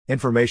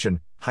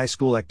Information, high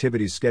school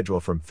activities schedule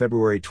from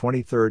February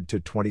 23rd to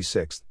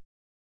 26th.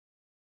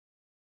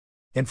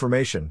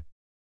 Information.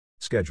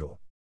 Schedule.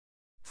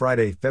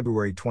 Friday,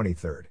 February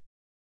 23rd.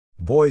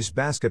 Boys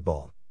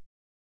basketball.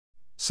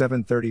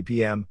 7:30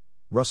 p.m.,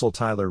 Russell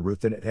Tyler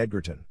Ruthven at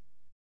Edgerton.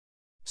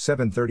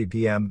 7:30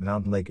 p.m.,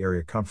 Mountain Lake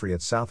Area Comfrey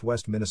at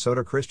Southwest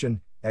Minnesota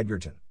Christian,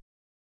 Edgerton.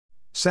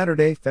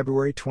 Saturday,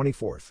 February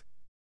 24th.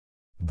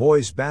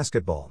 Boys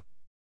basketball.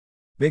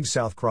 Big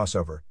South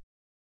crossover.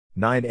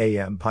 9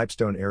 a.m.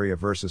 Pipestone area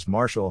versus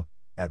Marshall,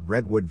 at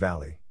Redwood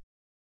Valley.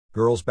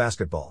 Girls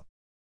basketball.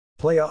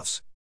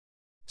 Playoffs.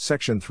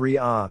 Section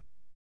 3A.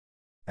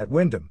 At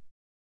Windham.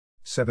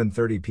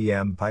 7:30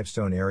 p.m.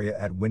 Pipestone area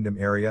at Windham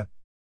area.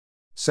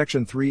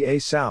 Section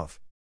 3A South.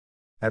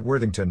 At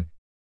Worthington.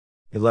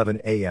 11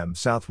 a.m.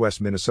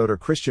 Southwest Minnesota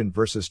Christian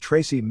versus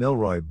Tracy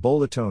Milroy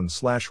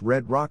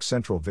Boletone/Red Rock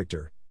Central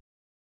Victor.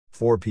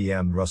 4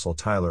 p.m. Russell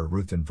Tyler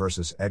Ruthven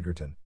versus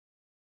Edgerton.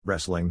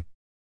 Wrestling.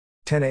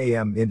 10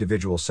 a.m.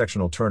 Individual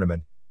sectional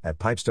tournament, at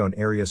Pipestone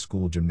Area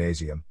School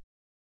Gymnasium.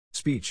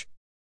 Speech.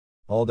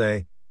 All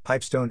day,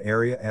 Pipestone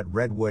area at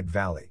Redwood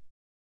Valley.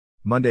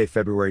 Monday,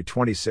 February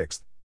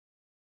 26th.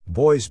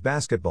 Boys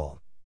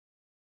basketball.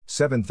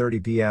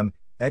 7:30 p.m.,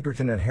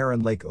 Edgerton at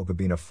Heron Lake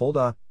Okabena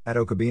Fulda, at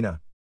Okabena.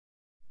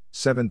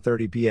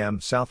 7:30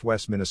 p.m.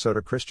 Southwest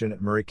Minnesota Christian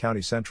at Murray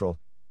County Central,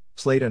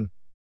 Slaton.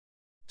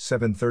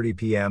 7:30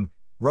 p.m.,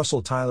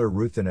 Russell Tyler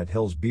Ruthven at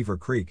Hills Beaver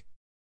Creek.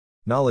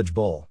 Knowledge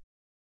Bowl.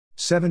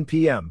 7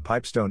 p.m.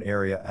 Pipestone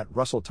area at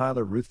Russell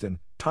Tyler Ruthven,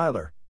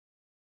 Tyler.